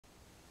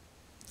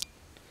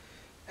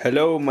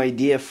Hello, my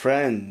dear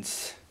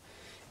friends,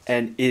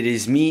 and it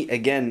is me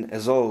again,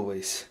 as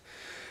always.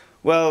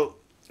 Well,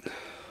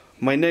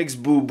 my next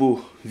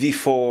boo-boo,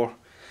 V4,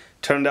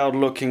 turned out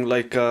looking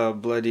like a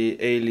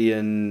bloody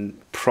alien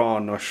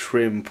prawn or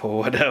shrimp or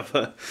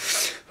whatever.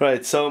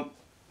 Right, so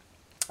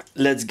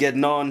let's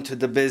get on to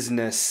the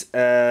business.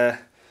 The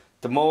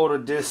motor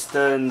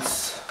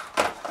distance,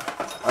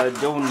 I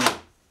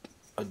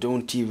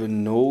don't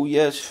even know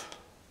yet.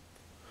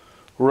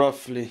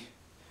 Roughly.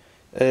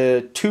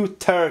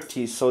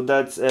 230, so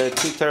that's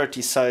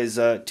 230 size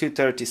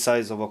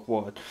of a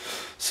quad.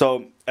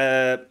 So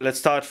let's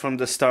start from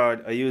the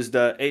start. I used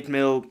the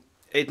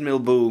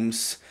 8mm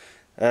booms.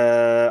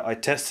 I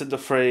tested the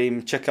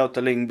frame. Check out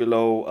the link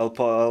below.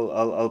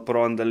 I'll put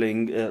on the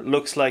link.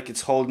 Looks like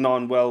it's holding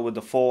on well with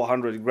the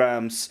 400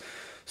 grams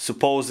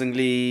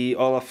supposedly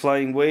all a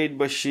flying weight,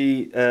 but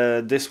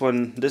this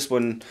one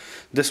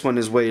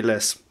is way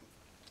less.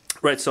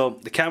 Right, so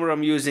the camera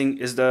I'm using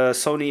is the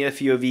Sony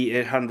FUV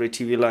 800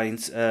 TV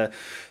lines.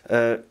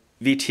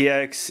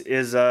 VTX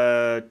is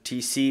a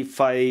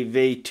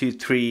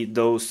TC5823,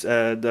 those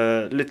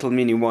the little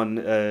mini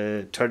one,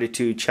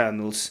 32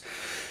 channels.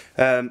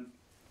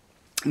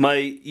 My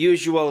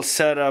usual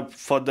setup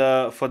for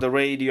the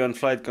radio and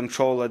flight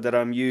controller that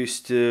I'm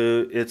used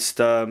to, it's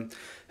the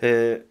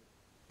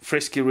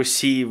Frisky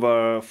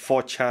receiver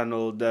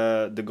 4-channel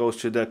that goes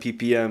to the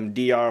PPM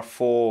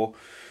DR4.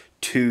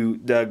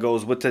 That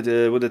goes with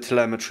the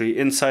telemetry.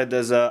 Inside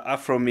there's a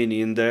Afro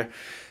Mini in there.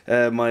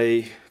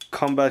 My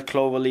combat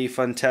cloverleaf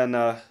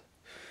antenna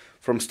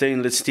from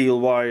stainless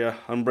steel wire,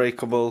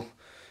 unbreakable,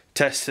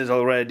 tested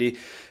already.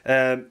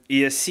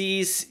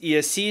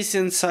 ESCs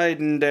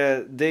inside, and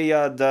they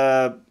are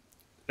the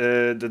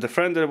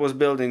friend that was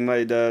building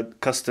the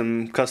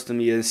custom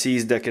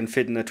ESCs that can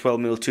fit in the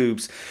 12mm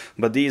tubes,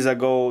 but these are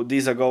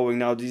going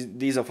now.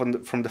 These are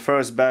from the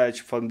first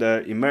batch from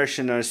the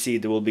immersion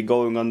RC. They will be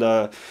going on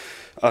the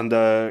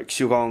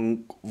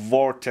Xugong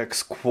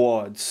Vortex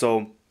quad.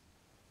 So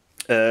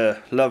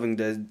loving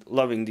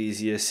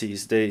these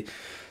ESCs. They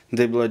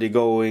bloody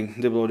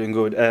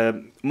good.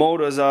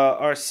 Motors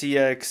are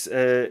RCX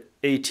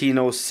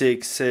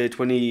 1806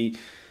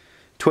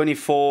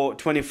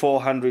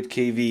 2400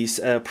 kVs.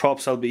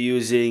 Props I'll be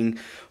using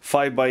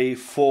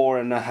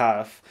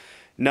 5x4.5.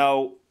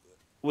 Now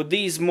with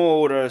these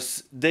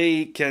motors,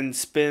 they can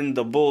spin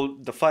the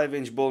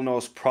 5-inch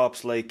bullnose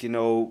props like, you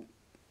know,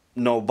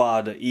 no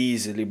bother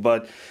easily,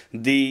 but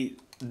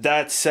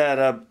that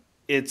setup,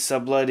 it's a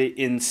bloody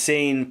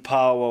insane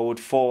power with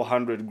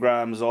 400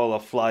 grams all a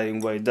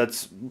flying weight.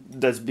 That's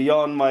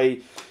beyond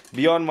my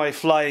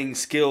flying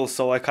skills.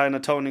 So I kind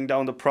of toning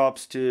down the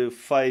props to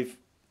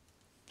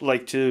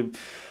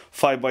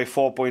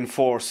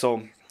 5x4.4,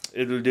 so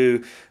it'll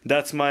do.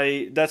 That's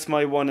my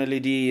one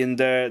LED in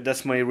there.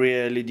 That's my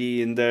rear LED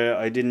in there.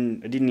 I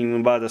didn't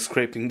even bother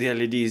scraping the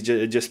LEDs,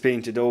 just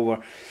painted over.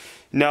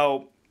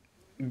 Now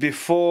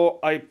before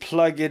I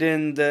plug it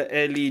in the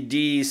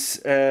LEDs,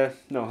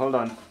 no, hold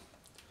on.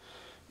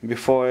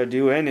 Before I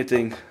do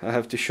anything, I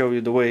have to show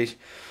you the weight.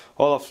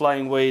 All of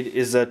flying weight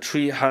is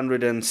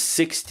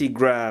 360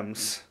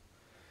 grams,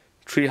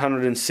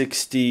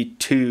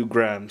 362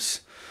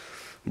 grams.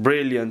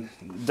 Brilliant.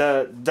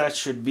 That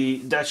should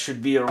be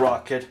a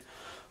rocket.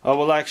 I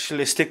will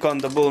actually stick on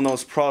the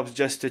bullnose props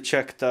just to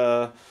check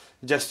the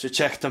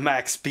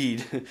max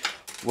speed,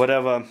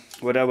 whatever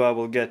I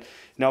will get.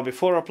 Now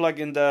before I plug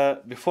in the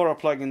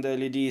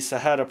LEDs, I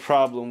had a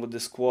problem with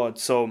this quad.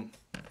 So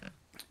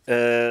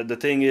the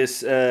thing is,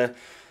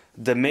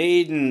 the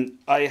maiden,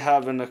 I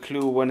haven't a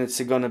clue when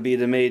it's gonna be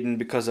the maiden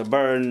because I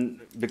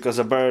burned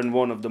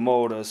one of the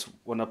motors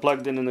when I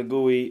plugged in the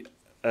GUI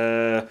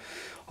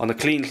on a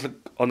clean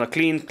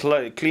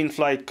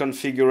flight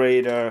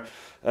configurator.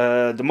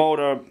 The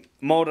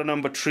motor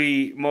number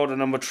three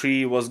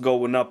was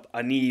going up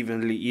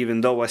unevenly,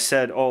 even though I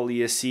set all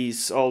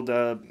ESCs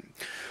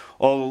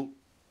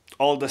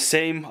all the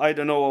same. I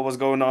don't know what was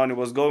going on. It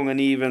was going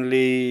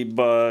unevenly,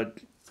 but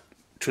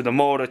to the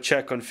motor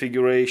check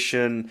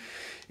configuration,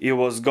 it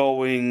was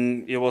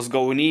going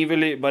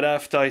evenly. But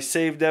after I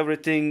saved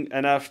everything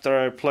and after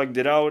I plugged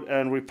it out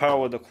and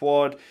repowered the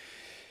quad,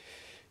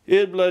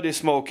 it bloody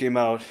smoke came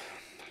out.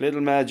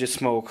 Little magic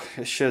smoke.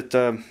 It should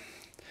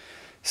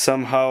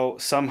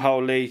somehow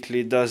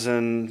lately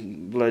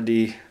doesn't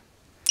bloody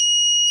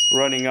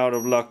running out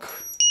of luck.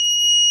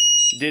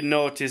 Didn't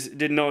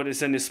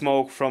notice any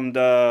smoke from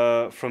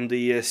the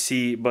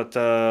ESC, but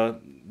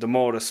the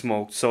motor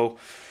smoked. So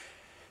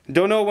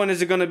don't know when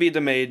is it gonna be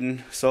the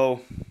maiden.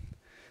 So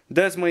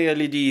that's my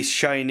LEDs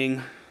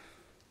shining.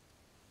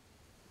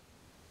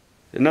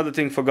 Another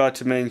thing forgot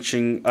to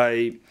mention,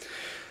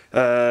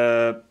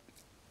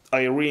 I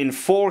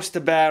reinforced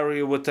the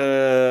battery with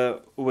a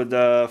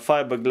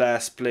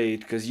fiberglass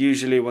plate, because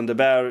usually when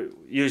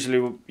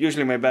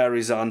usually my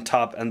batteries are on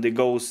top and the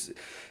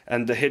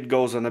hit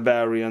goes on the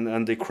battery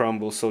and they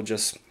crumble. So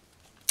just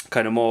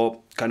kind of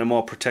more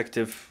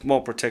protective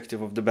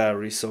of the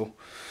battery. So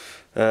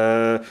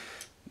the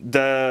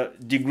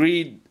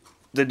degree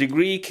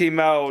came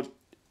out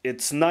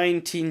it's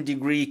 19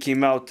 degree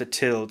came out the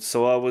tilt.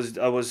 So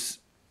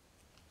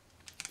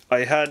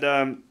I had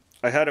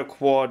a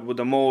quad with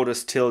the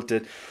motors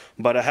tilted,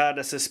 but I had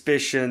a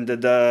suspicion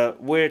that the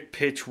weird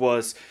pitch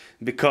was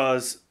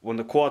because when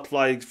the quad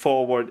flies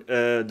forward,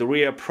 the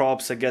rear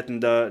props are getting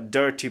the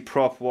dirty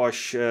prop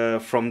wash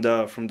from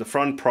the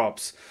front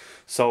props.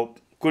 So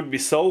could be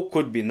so,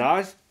 could be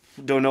not.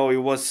 Don't know. It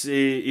was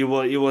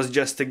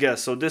just a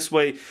guess. So this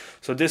way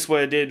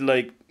I did,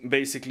 like,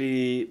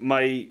 basically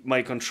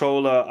my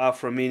controller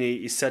Afro Mini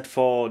is set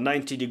for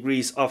 90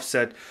 degrees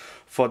offset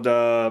for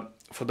the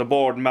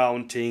board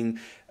mounting,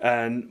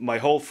 and my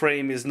whole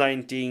frame is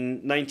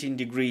 19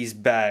 degrees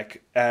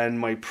back, and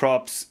my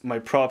props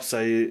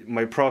are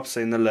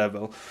in the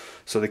level.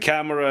 So the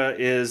camera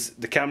is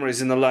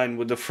in line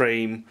with the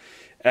frame,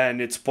 and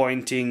it's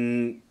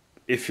pointing,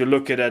 if you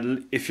look at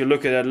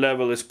that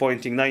level, it's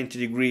pointing 90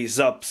 degrees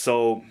up.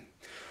 So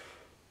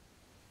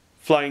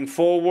flying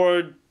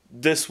forward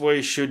this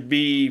way should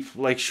be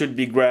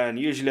grand.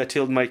 Usually I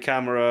tilt my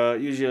camera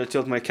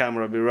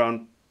be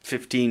around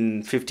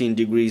 15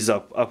 degrees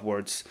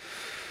upwards.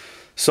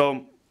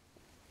 So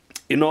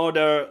in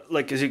order,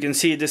 like, as you can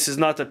see, this is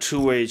not a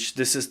true H,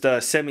 this is the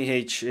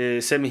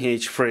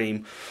semi-H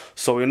frame.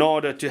 So in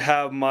order to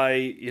have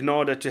my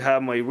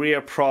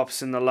rear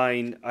props in the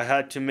line, I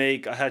had to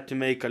make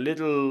a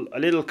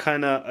little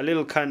kind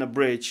of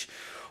bridge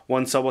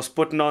once I was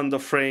putting on the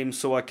frame,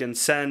 so I can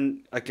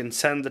send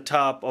the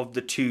top of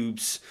the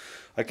tubes.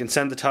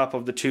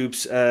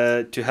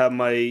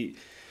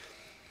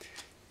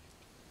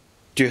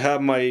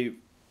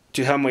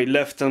 To have my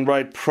left and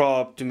right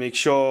prop, to make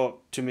sure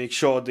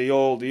they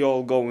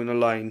all go in a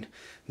line.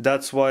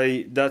 That's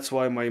why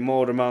my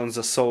motor mounts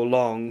are so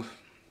long.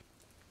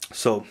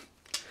 So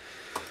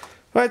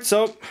right,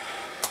 so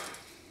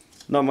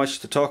not much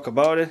to talk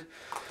about it.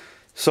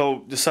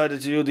 So decided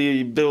to do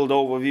the build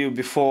overview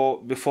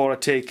before I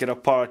take it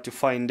apart, to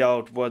find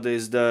out whether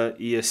is the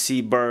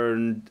ESC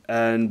burned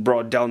and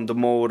brought down the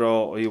motor,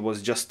 or it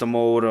was just the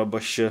motor,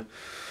 but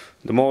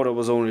the motor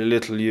was only a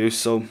little used.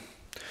 So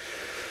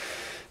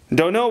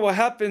don't know what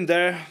happened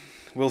there.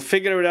 We'll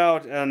figure it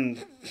out,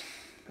 and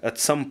at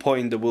some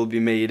point it will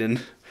be made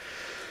in.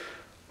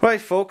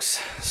 Right,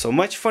 folks, so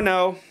much for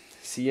now.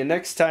 See you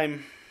next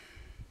time.